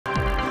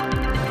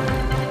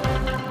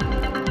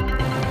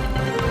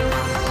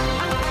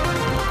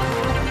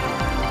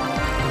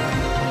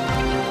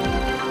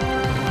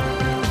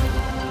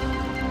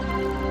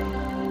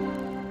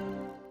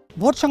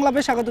Vote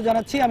সংলাপে স্বাগত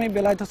জানাচ্ছি আমি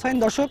বেলায়েত হোসেন।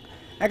 দর্শক,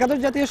 একাদশ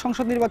জাতীয়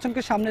সংসদ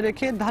নির্বাচনকে সামনে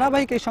রেখে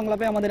ধারাবাহিক এই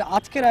সংলাপে আমাদের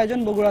আজকের আয়োজন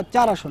বগুড়া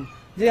 4 আসন,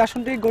 যে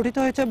আসনটি গঠিত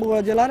হয়েছে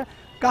বগুড়া জেলার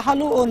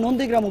কাহালু ও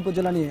নন্দীগ্রাম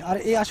উপজেলা নিয়ে। আর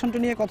এই আসনটি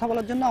নিয়ে কথা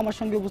বলার জন্য আমার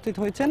সঙ্গে উপস্থিত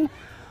হয়েছেন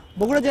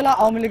বগুড়া জেলা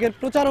আওয়ামী লীগের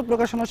প্রচার ও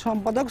প্রকাশনা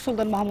সম্পাদক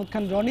সুলতান মাহমুদ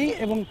খান রনি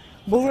এবং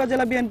বগুড়া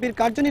জেলা বিএনপির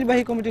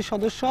কার্যনির্বাহী কমিটির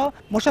সদস্য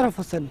মোশাররফ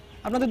হোসেন।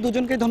 আপনাদের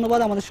দুজনকে ধন্যবাদ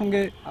আমাদের সঙ্গে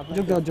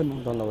যোগ দেওয়ার জন্য।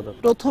 ধন্যবাদ।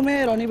 প্রথমে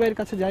রনি ভাইয়ের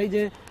কাছে যাই,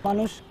 যে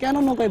মানুষ কেন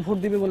নৌকায় ভোট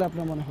দিবে বলে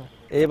আপনার মনে হয়?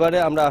 এবারে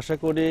আমরা আশা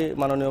করি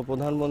মাননীয়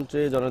প্রধানমন্ত্রী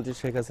জননেত্রী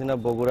শেখ হাসিনা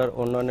বগুড়ার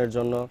উন্নয়নের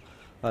জন্য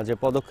যে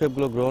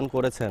পদক্ষেপগুলো গ্রহণ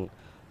করেছেন,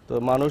 তো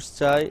মানুষ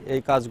চায়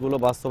এই কাজগুলো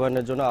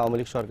বাস্তবায়নের জন্য আওয়ামী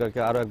লীগ সরকারকে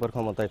আরও একবার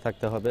ক্ষমতায়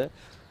থাকতে হবে।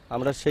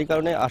 আমরা সেই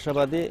কারণে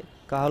আশাবাদী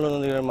কাহালু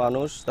নদীর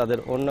মানুষ তাদের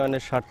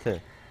উন্নয়নের স্বার্থে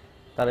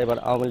তারা এবার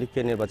আওয়ামী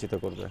লীগকে নির্বাচিত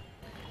করবে।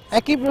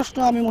 একই প্রশ্ন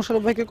আমি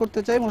মোশাররফ ভাইকে করতে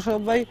চাই।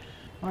 মোশাররফ ভাই,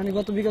 মানে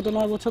বিগত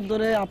 9 বছর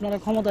ধরে আপনারা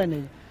ক্ষমতায়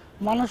নেই,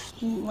 মানুষ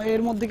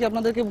এর মধ্যে কি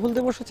আপনাদেরকে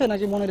ভুলতে বসেছে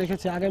নাকি মনে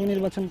রেখেছে? আগামী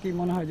নির্বাচন কি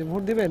মনে হয় যে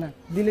ভোট দিবে, না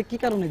দিলে কি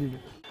কারণে দিবে?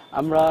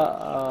 আমরা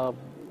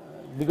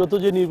বিগত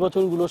যে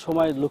নির্বাচনগুলো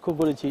সময় লক্ষ্য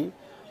করেছি,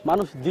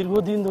 মানুষ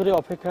দীর্ঘদিন ধরে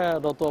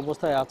অপেক্ষারত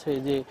অবস্থায় আছে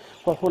যে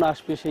কখন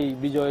আসবে সেই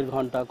বিজয়ের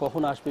ঘন্টা,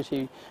 কখন আসবে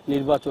সেই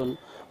নির্বাচন।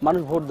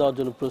 মানুষ ভোট দেওয়ার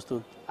জন্য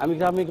প্রস্তুত। আমি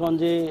গ্রামে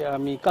গঞ্জে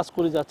আমি কাজ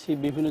করে যাচ্ছি,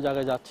 বিভিন্ন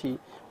জায়গায় যাচ্ছি,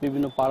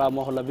 বিভিন্ন পাড়া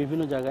মহল্লা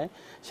বিভিন্ন জায়গায়,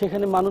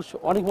 সেখানে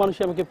অনেক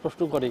মানুষই আমাকে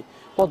প্রশ্ন করে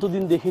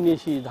কতদিন দেখে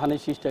নিয়েছি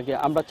ধানের শীষটাকে।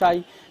 আমরা চাই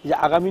যে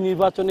আগামী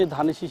নির্বাচনে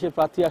ধানের শীষের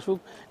প্রার্থী আসুক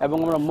এবং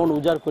আমরা মন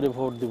উজাড় করে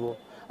ভোট দেব।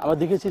 আমরা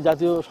দেখেছি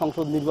জাতীয়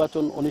সংসদ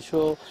নির্বাচন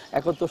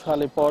 1971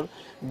 সালের পর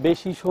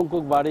বেশি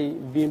সংখ্যক বাড়ি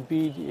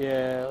বিএনপির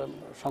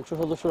সংসদ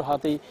সদস্যর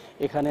হাতেই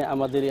এখানে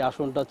আমাদের এই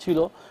আসনটা ছিল।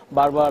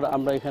 বারবার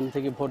আমরা এখান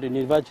থেকে ভোটে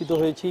নির্বাচিত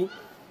হয়েছি।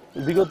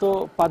 বিগত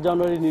 5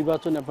 জানুয়ারি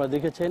নির্বাচনে আপনারা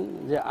দেখেছেন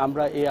যে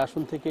আমরা এই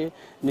আসন থেকে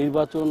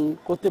নির্বাচন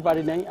করতে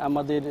পারি নাই,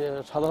 আমাদের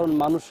সাধারণ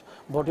মানুষ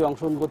ভোটে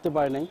অংশগ্রহণ করতে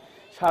পারে নাই।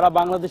 সারা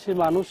বাংলাদেশের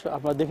মানুষ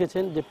আপনারা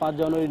দেখেছেন যে 5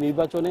 জানুয়ারি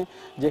নির্বাচনে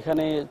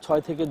যেখানে 6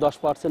 থেকে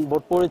 10%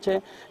 ভোট পড়েছে,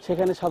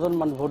 সেখানে সাধারণ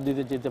মানুষ ভোট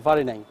দিতে যেতে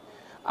পারে নাই।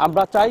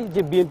 আমরা চাই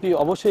যে বিএনপি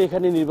অবশ্যই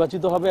এখানে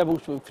নির্বাচিত হবে এবং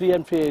ফ্রি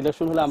অ্যান্ড ফেয়ার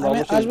ইলেকশন হলে আমরা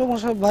অবশ্যই আসবো।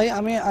 মোশাররফ ভাই,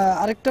 আমি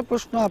আরেকটা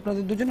প্রশ্ন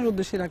আপনাদের দুজনের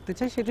উদ্দেশ্যে রাখতে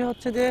চাই। সেটা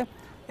হচ্ছে যে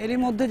এরই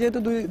মধ্যে যেহেতু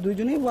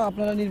দুইজনই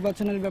আপনারা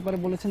নির্বাচনের ব্যাপারে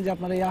বলেছেন যে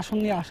আপনারা এই আসন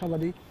নিয়ে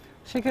আশাবাদী,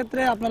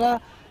 সেক্ষেত্রে আপনারা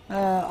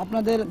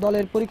আপনাদের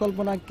দলের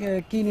পরিকল্পনা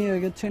কি নিয়ে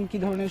গেছেন? কি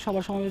ধরনের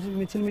সভা সমাবেশ,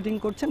 মিছিল, মিটিং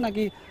করছেন,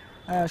 নাকি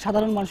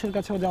সাধারণ মানুষের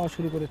কাছেও যাওয়া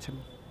শুরু করেছেন?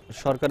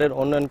 সরকারের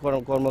উন্নয়ন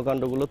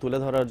কর্মকাণ্ডগুলো তুলে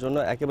ধরার জন্য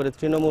একেবারে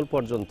তৃণমূল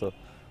পর্যন্ত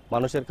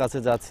মানুষের কাছে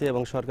যাচ্ছি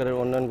এবং সরকারের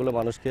উন্নয়নগুলো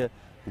মানুষকে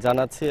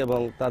জানাচ্ছি এবং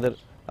তাদের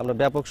আমরা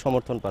ব্যাপক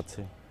সমর্থন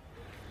পাচ্ছি।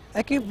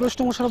 একই প্রশ্ন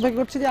মোশাররফ ভাই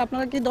করছি যে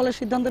আপনারা কি দলের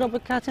সিদ্ধান্তের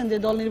অপেক্ষা আছেন যে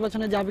দল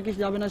নির্বাচনে যাবে কি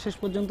যাবে না শেষ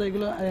পর্যন্ত,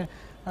 এগুলো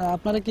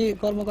আপনারা কি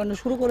কর্মকাণ্ড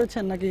শুরু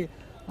করেছেন নাকি?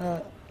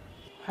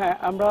 হ্যাঁ,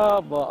 আমরা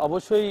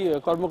অবশ্যই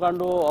কর্মকাণ্ড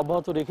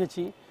অব্যাহত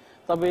রেখেছি।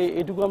 তবে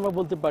এটুকু আমরা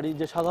বলতে পারি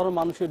যে সাধারণ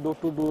মানুষের ডোর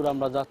টু ডোর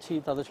আমরা যাচ্ছি,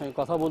 তাদের সঙ্গে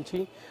কথা বলছি।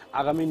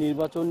 আগামী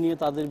নির্বাচন নিয়ে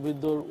তাদের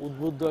বিরুদ্ধে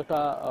উদ্বুদ্ধ একটা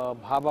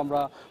ভাব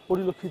আমরা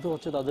পরিলক্ষিত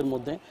হচ্ছে তাদের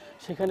মধ্যে।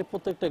 সেখানে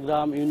প্রত্যেকটা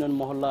গ্রাম, ইউনিয়ন,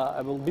 মহল্লা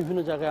এবং বিভিন্ন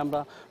জায়গায় আমরা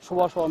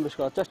সভা সমাবেশ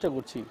করার চেষ্টা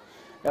করছি।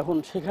 এখন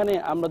সেখানে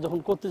আমরা যখন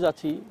করতে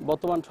যাচ্ছি,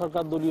 বর্তমান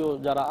সরকার দলীয়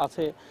যারা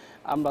আছে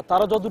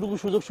তারা যতটুকু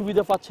সুযোগ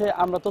সুবিধা পাচ্ছে,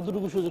 আমরা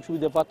ততটুকু সুযোগ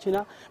সুবিধা পাচ্ছি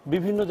না।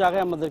 বিভিন্ন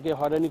জায়গায় আমাদেরকে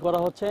হয়রানি করা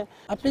হচ্ছে।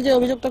 আপনি যে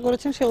অভিযোগটা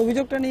করেছেন সেই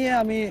অভিযোগটা নিয়ে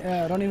আমি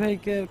রনি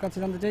ভাইকে কাছে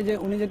জানতে চাই যে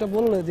উনি যেটা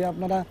বললো যে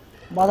আপনারা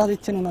বাধা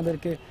দিচ্ছেন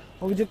ওনাদেরকে,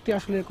 অভিযোগটি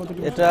আসলে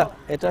কতটুকু?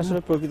 এটা আসলে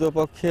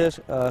প্রকৃতপক্ষে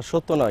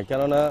সত্য নয়,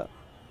 কেননা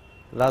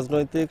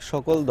রাজনৈতিক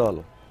সকল দল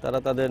তারা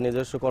তাদের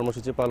নিজস্ব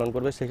কর্মসূচি পালন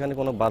করবে, সেখানে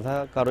কোনো বাধা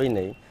কারোই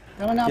নেই।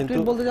 মানে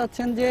আপনি বলতে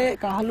যাচ্ছেন যে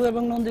কাহালু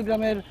এবং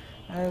নন্দীগ্রামের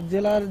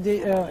জেলার যে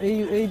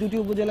এই দুটি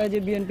উপজেলায় যে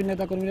বিএনপি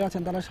নেতাকর্মীরা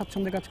আছেন তারা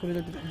স্বাচ্ছন্দ্যে কাজ করে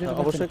যেতে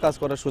অবশ্যই কাজ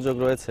করার সুযোগ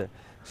রয়েছে।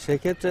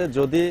 সেক্ষেত্রে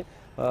যদি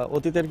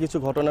অতীতের কিছু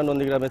ঘটনা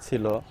নন্দীগ্রামে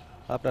ছিল,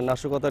 আপনার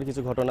নাশকতার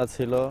কিছু ঘটনা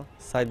ছিল,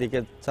 সাইদিকে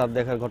চাঁদ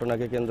দেখার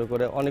ঘটনাকে কেন্দ্র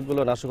করে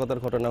অনেকগুলো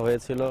নাশকতার ঘটনা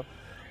হয়েছিল,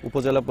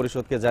 উপজেলা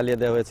পরিষদকে জ্বালিয়ে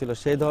দেওয়া হয়েছিল,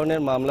 সেই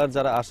ধরনের মামলার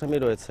যারা আসামি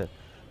রয়েছে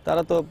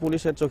তারা তো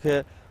পুলিশের চোখে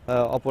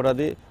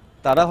অপরাধী,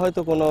 তারা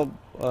হয়তো কোনো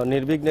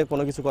নির্বিঘ্নে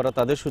কোনো কিছু করার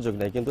তাদের সুযোগ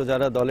নেই। কিন্তু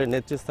যারা দলের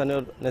নেতৃস্থানীয়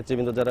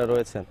নেতৃবৃন্দ যারা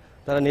রয়েছেন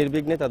তারা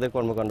নির্বিঘ্নে তাদের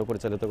কর্মকাণ্ড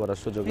পরিচালিত করার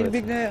সুযোগ রয়েছে।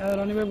 নির্বিঘ্নে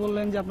রনি ভাই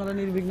বললেন যে আপনারা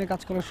নির্বিঘ্নে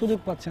কাজ করার সুযোগ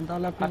পাচ্ছেন,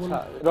 তাহলে আপনি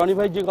রনি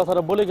ভাই যে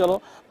কথাটা বলে গেল,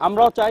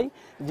 আমরাও চাই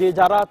যে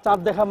যারা চাঁদ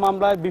দেখা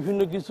মামলায়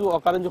বিভিন্ন কিছু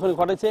অকারণ যখন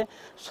ঘটেছে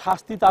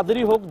শাস্তি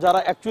তাদেরই হোক যারা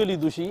অ্যাকচুয়ালি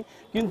দোষী।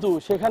 কিন্তু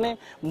সেখানে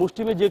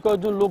মুসলিমে যে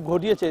কয়েকজন লোক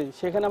ঘটিয়েছে,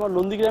 সেখানে আমার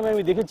নন্দীগ্রামে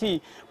আমি দেখেছি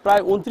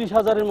প্রায়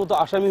 29,000-এর মতো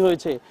আসামি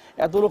হয়েছে।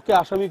 এত লোককে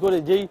আসামি করে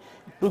যেই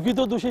প্রকৃত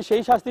দোষী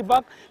সেই শাস্তি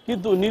পাক,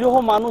 কিন্তু নিরীহ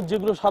মানুষ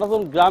যেগুলো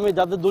সাধারণ গ্রামে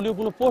যাদের দলীয়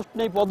কোনো পোস্ট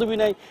নেই, পদবি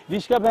নাই,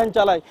 রিক্সা ভ্যান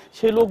চালায়,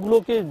 সেই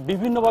লোকগুলোকে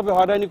বিভিন্নভাবে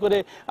হয়রানি করে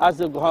আজ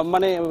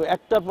মানে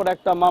একটার পর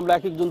একটা মামলা,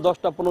 এক একজন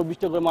 10টা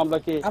 15-20টা করে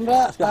মামলাকে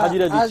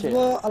হাজিরা দিচ্ছে।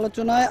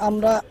 আলোচনায়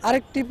আমরা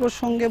আরেকটি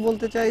প্রসঙ্গে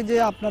বলতে চাই যে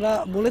আপনারা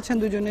বলেছেন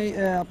দুজনেই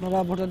আপনারা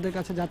ভোটারদের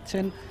কাছে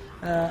যাচ্ছেন,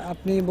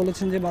 আপনি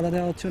বলেছেন যে বাধা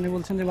দেওয়া হচ্ছে, উনি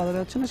বলছেন যে বাধা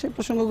দেওয়া হচ্ছে না, সেই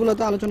প্রসঙ্গগুলো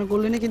তো আলোচনা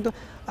করলেনি। কিন্তু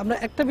আমরা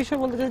একটা বিষয়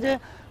বলতে চাই যে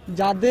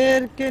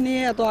যাদেরকে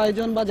নিয়ে এত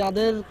আয়োজন বা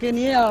যাদেরকে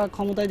নিয়ে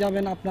ক্ষমতায়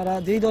যাবেন আপনারা,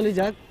 যেই দলই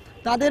যাক,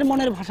 তাদের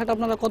মনের ভাষাটা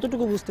আপনারা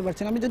কতটুকু বুঝতে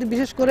পারছেন? আমি যদি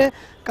বিশেষ করে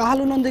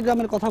কাহালু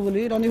নন্দীগ্রামের কথা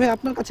বলি, রনি ভাই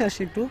আপনার কাছে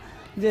আসি একটু,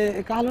 যে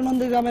কাহালু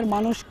নন্দীগ্রামের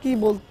মানুষ কি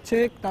বলছে,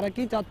 তারা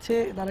কি চাচ্ছে,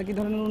 তারা কি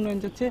ধরনের উন্নয়ন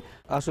চাচ্ছে?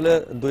 আসলে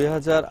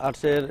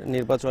 2008-এর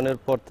নির্বাচনের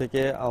পর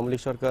থেকে আওয়ামী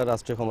লীগ সরকার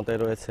রাষ্ট্রীয় ক্ষমতায়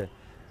রয়েছে।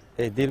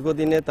 এই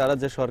দীর্ঘদিনে তারা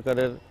যে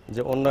সরকারের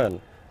যে উন্নয়ন,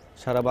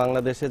 সারা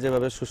বাংলাদেশে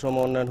যেভাবে সুষম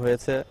উন্নয়ন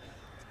হয়েছে,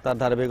 তার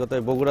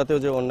ধারাবাহিকতায় বগুড়াতেও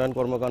যে উন্নয়ন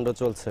কর্মকাণ্ড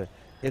চলছে,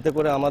 এতে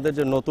করে আমাদের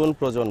যে নতুন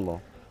প্রজন্ম,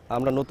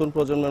 আমরা নতুন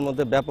প্রজন্মের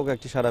মধ্যে ব্যাপক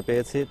একটি সাড়া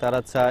পেয়েছি। তারা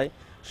চায়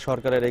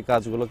সরকারের এই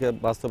কাজগুলোকে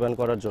বাস্তবায়ন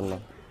করার জন্য।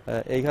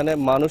 এইখানে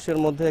মানুষের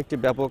মধ্যে একটি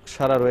ব্যাপক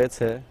সাড়া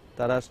রয়েছে।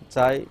 তারা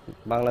চায়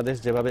বাংলাদেশ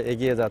যেভাবে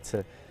এগিয়ে যাচ্ছে,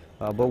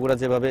 বগুড়া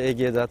যেভাবে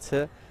এগিয়ে যাচ্ছে,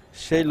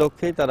 সেই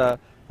লক্ষ্যেই তারা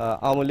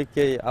আওয়ামী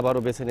লীগকেই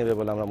আবারও বেছে নেবে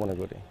বলে আমরা মনে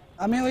করি।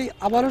 আমি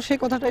আবারও সেই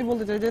কথাটাই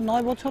বলতে চাই যে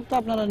 9 বছর তো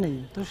আপনারা নেই,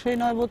 তো সেই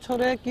 9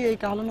 বছরে কি এই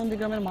কাহালু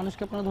নন্দীগ্রামের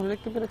মানুষকে আপনারা ধরে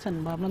রাখতে পেরেছেন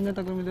বা আপনার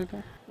নেতা কর্মীদেরকে?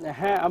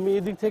 হ্যাঁ, আমি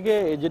এদিক থেকে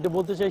যেটা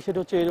বলতে চাই সেটা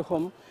হচ্ছে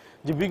এরকম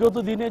যে বিগত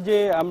দিনে যে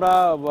আমরা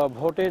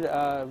ভোটের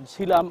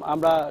ছিলাম,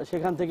 আমরা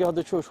সেখান থেকে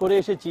হয়তো সরে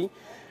এসেছি।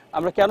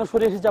 আমরা কেন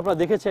সরে এসেছি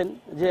আপনারা দেখেছেন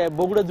যে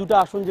বগুড়া 2টা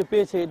আসন যে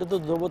পেয়েছে, এটা তো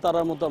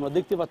ধ্রুবতারার মতো আমরা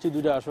দেখতে পাচ্ছি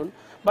 2টা আসন।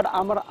 বাট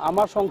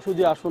আমার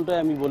সংসদীয়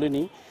আসনটাই আমি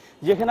বলিনি,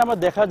 যেখানে আমরা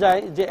দেখা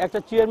যায় যে একটা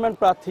চেয়ারম্যান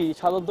প্রার্থী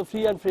সাধারণত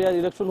ফ্রি অ্যান্ড ফেয়ার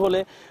ইলেকশন হলে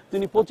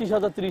তিনি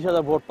 25,000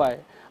 30,000 ভোট পায়।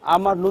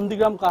 আমার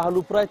নন্দীগ্রাম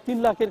কাহালু প্রায় 3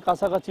 লাখের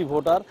কাছাকাছি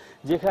ভোটার,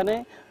 যেখানে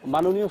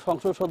মাননীয়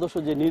সংসদ সদস্য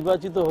যে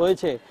নির্বাচিত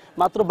হয়েছে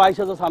মাত্র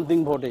 22,000 সামথিং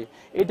ভোটে।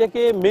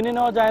 এটাকে মেনে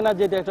নেওয়া যায় না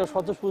যে এটা একটা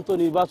স্বতঃস্ফূর্ত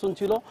নির্বাচন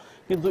ছিল,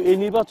 কিন্তু এই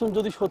নির্বাচন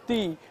যদি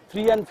সত্যিই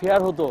ফ্রি অ্যান্ড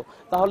ফেয়ার হতো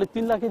তাহলে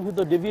 3 লাখের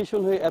ভিতর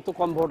ডেভিয়েশন হয়ে এত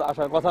কম ভোট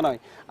আসার কথা নয়।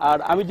 আর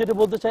আমি যেটা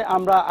বলতে চাই,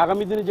 আমরা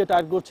আগামী দিনে যে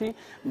টার্গেট করছি,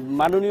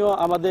 মাননীয়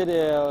আমাদের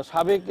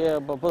সাবেক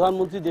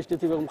প্রধানমন্ত্রী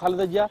দেশনেত্রী বেগম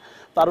খালেদা জিয়া,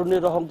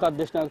 তারুণ্যের অহংকার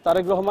দেশনায়ক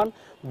তারেক রহমান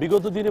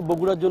বিগত দিনে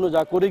বগুড়ার জন্য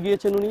যা করে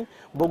গিয়েছেন উনি,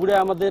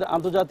 বগুড়ায় আমাদের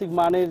আন্তর্জাতিক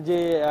মানের যে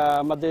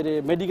আমাদের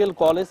মেডিকেল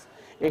কলেজ,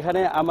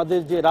 এখানে আমাদের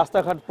যে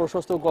রাস্তাঘাট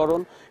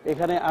প্রশস্তকরণ,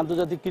 এখানে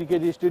আন্তর্জাতিক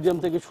ক্রিকেট স্টেডিয়াম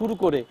থেকে শুরু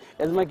করে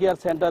এজমা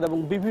কেয়ার সেন্টার এবং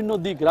বিভিন্ন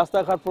দিক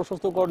রাস্তাঘাট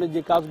প্রশস্তকরণের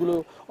যে কাজগুলো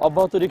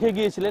অব্যাহত রেখে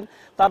গিয়েছিলেন,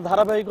 তার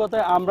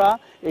ধারাবাহিকতায় আমরা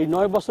এই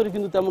 9 বছরে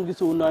কিন্তু তেমন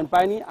কিছু উন্নয়ন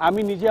পাইনি।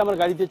 আমি নিজে আমার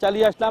গাড়িতে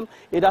চালিয়ে আসলাম,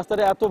 এই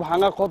রাস্তাটা এত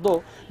ভাঙা ক্ষত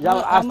যা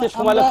আসতে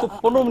সময় লাগতো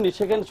 15 মিনিট,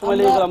 সেখানে সময়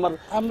লেগে গেল আমার।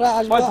 আমরা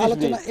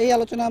এই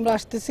আলোচনা আমরা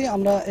আসতেছি,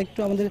 আমরা একটু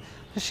আমাদের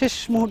শেষ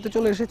মুহূর্তে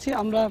চলে এসেছি।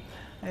 আমরা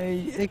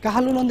এই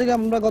কাহালু নন্দীগ্রাম,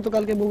 আমরা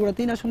গতকালকে বগুড়া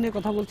 3 আসন নিয়ে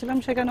কথা বলছিলাম,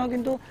 সেখানেও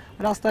কিন্তু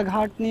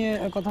রাস্তাঘাট নিয়ে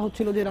কথা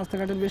হচ্ছিল যে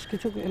রাস্তাঘাটের বেশ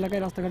কিছু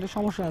এলাকায় রাস্তাঘাটের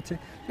সমস্যা আছে।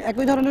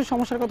 একই ধরনের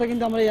সমস্যার কথা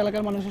কিন্তু আমরা এই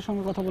এলাকার মানুষের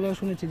সঙ্গে কথা বলে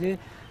শুনেছি যে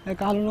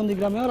কাহালু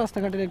নন্দীগ্রামেও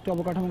রাস্তাঘাটের একটু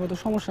অবকাঠামোগত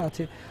সমস্যা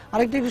আছে।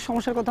 আরেকটি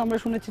সমস্যার কথা আমরা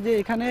শুনেছি যে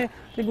এখানে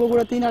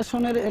বগুড়া 3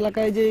 আসনের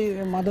এলাকায় যে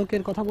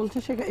মাদকের কথা বলছে,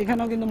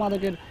 এখানেও কিন্তু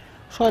মাদকের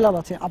সয়লাভ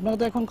আছে। আপনারা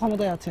তো এখন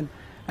ক্ষমতায় আছেন,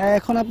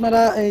 এখন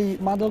আপনারা এই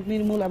মাদক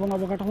নির্মূল এবং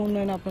অবকাঠামো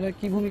উন্নয়নে আপনারা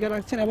কি ভূমিকা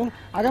রাখছেন এবং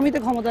আগামীতে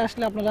ক্ষমতায়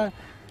আসলে আপনারা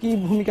কি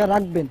ভূমিকা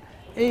রাখবেন,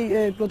 এই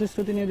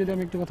প্রতিশ্রুতি নিয়ে যদি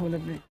আমি একটু কথা বলি।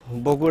 আপনি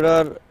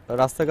বগুড়ার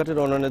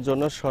রাস্তাঘাটের উন্নয়নের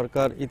জন্য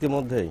সরকার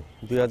ইতিমধ্যেই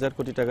 2000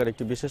 কোটি টাকার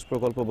একটি বিশেষ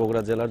প্রকল্প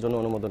বগুড়া জেলার জন্য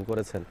অনুমোদন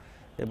করেছেন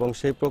এবং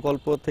সেই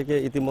প্রকল্প থেকে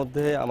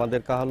ইতিমধ্যে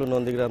আমাদের কাহালু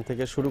নন্দীগ্রাম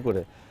থেকে শুরু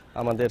করে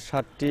আমাদের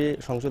 60টি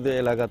সংসদীয়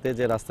এলাকাতে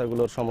যে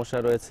রাস্তাগুলোর সমস্যা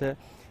রয়েছে,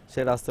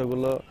 সেই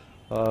রাস্তাগুলো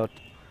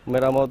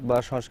মেরামত বা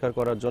সংস্কার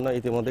করার জন্য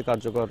ইতিমধ্যে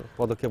কার্যকর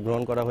পদক্ষেপ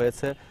গ্রহণ করা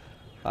হয়েছে।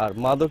 আর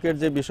মাদকের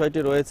যে বিষয়টি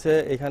রয়েছে,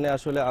 এখানে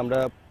আসলে আমরা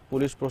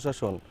পুলিশ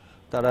প্রশাসন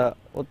তারা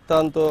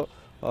অত্যন্ত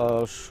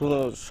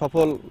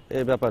সফল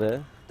এই ব্যাপারে,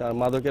 তার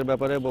মাদকের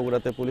ব্যাপারে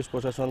বগুড়াতে পুলিশ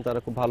প্রশাসন তারা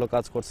খুব ভালো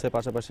কাজ করছে।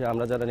 পাশাপাশি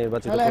আমরা যারা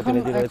নির্বাচিত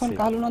প্রতিনিধি রয়েছি, এখন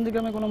কাহালু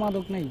নন্দীগ্রামে কোনো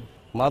মাদক নেই?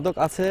 মাদক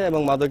আছে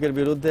এবং মাদকের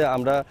বিরুদ্ধে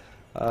আমরা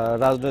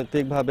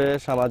রাজনৈতিকভাবে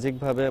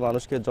সামাজিকভাবে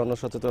মানুষকে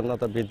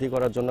জনসচেতনতা বৃদ্ধি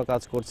করার জন্য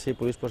কাজ করছি।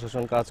 পুলিশ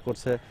প্রশাসন কাজ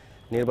করছে,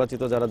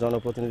 নির্বাচিত যারা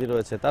জনপ্রতিনিধি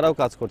রয়েছে তারাও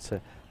কাজ করছে।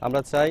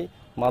 আমরা চাই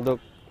মাদক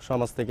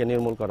সমাজ থেকে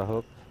নির্মূল করা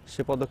হোক,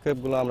 সে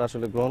পদক্ষেপগুলো আমরা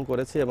আসলে গ্রহণ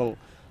করেছি এবং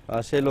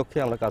সেই লক্ষ্যে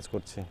আমরা কাজ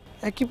করছি।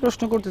 একই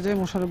প্রশ্ন করতে চাই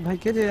মোশাররফ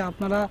ভাইকে যে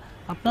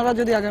আপনারা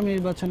যদি আগামী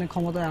নির্বাচনে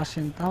ক্ষমতায়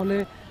আসেন তাহলে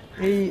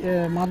এই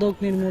মাদক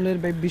নির্মূলের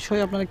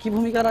বিষয়ে আপনারা কি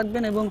ভূমিকা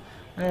রাখবেন এবং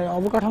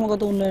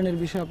অবকাঠামোগত উন্নয়নের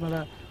বিষয়ে আপনারা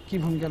কি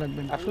ভূমিকা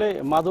রাখবেন? আসলে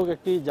মাদক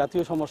একটি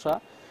জাতীয় সমস্যা,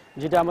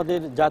 যেটা আমাদের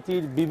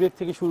জাতির বিবেক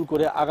থেকে শুরু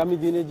করে আগামী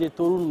দিনে যে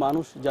তরুণ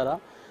মানুষ যারা,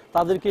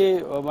 তাদেরকে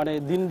মানে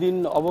দিন দিন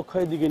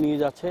অবক্ষয়ের দিকে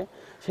নিয়ে যাচ্ছে।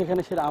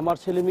 সেখানে সেটা আমার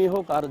ছেলে মেয়ে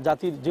হোক আর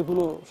জাতির যে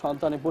কোনো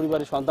সন্তানের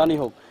পরিবারের সন্তানই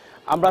হোক,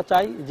 আমরা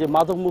চাই যে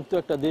মাদক মুক্ত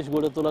একটা দেশ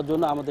গড়ে তোলার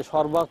জন্য আমাদের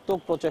সর্বাত্মক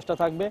প্রচেষ্টা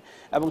থাকবে।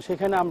 এবং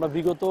সেখানে আমরা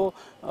বিগত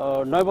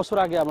 9 বছর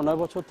আগে, আমরা 9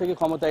 বছর থেকে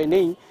ক্ষমতায়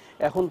নেই,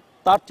 এখন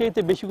তার চাইতে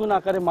বেশি গুণ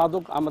আকারে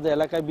মাদক আমাদের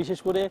এলাকায়, বিশেষ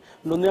করে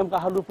নন্দীগ্রাম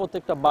কাহালুর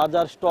প্রত্যেকটা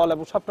বাজার স্টল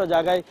এবং সবটা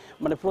জায়গায়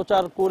মানে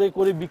প্রচার করে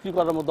করে বিক্রি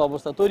করার মতো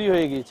অবস্থা তৈরি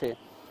হয়ে গিয়েছে,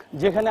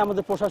 যেখানে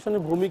আমাদের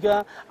প্রশাসনের ভূমিকা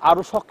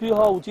আরও সক্রিয়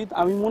হওয়া উচিত।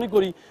 আমি মনে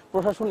করি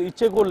প্রশাসন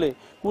ইচ্ছে করলে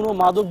কোনো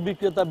মাদক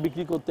বিক্রেতা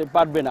বিক্রি করতে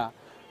পারবে না।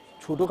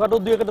 ছোটোখাটো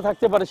 2-1টা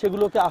থাকতে পারে,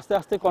 সেগুলোকে আস্তে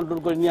আস্তে কন্ট্রোল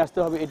করে নিয়ে আসতে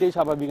হবে, এটাই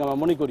স্বাভাবিক আমরা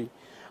মনে করি।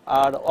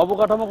 আর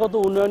অবকাঠামোগত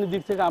উন্নয়নের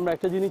দিক থেকে আমরা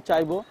একটা জিনিস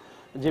চাইবো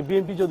যে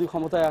বিএনপি যদি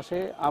ক্ষমতায় আসে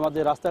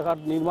আমাদের রাস্তাঘাট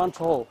নির্মাণ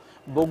সহ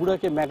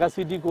বগুড়াকে মেগা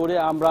সিটি করে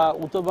আমরা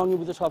উত্তরবঙ্গের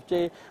ভিতরে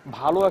সবচেয়ে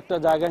ভালো একটা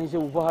জায়গা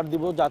হিসেবে উপহার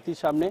দিব জাতির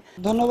সামনে।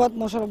 ধন্যবাদ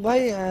মোশাররফ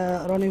ভাই,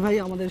 রনি ভাই,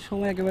 আমাদের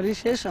সময় একেবারেই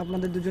শেষ।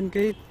 আপনাদের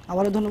দুজনকেই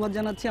আবারও ধন্যবাদ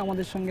জানাচ্ছি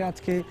আমাদের সঙ্গে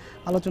আজকে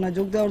আলোচনায়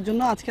যোগ দেওয়ার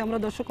জন্য। আজকে আমরা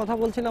দর্শক কথা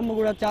বলছিলাম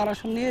বগুড়া 4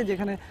 আসন নিয়ে,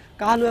 যেখানে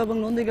কাহালু এবং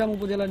নন্দীগ্রাম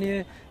উপজেলা নিয়ে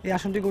এই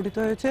আসনটি গঠিত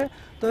হয়েছে।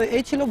 তো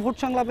এই ছিল ভোট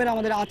সংলাপের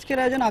আমাদের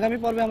আজকের আয়োজন। আগামী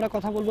পর্বে আমরা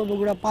কথা বলবো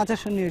বগুড়া 5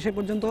 আসন নিয়ে। সে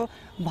পর্যন্ত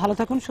ভালো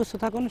থাকুন, সুস্থ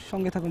থাকুন,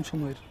 সঙ্গে থাকুন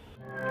সময়ের।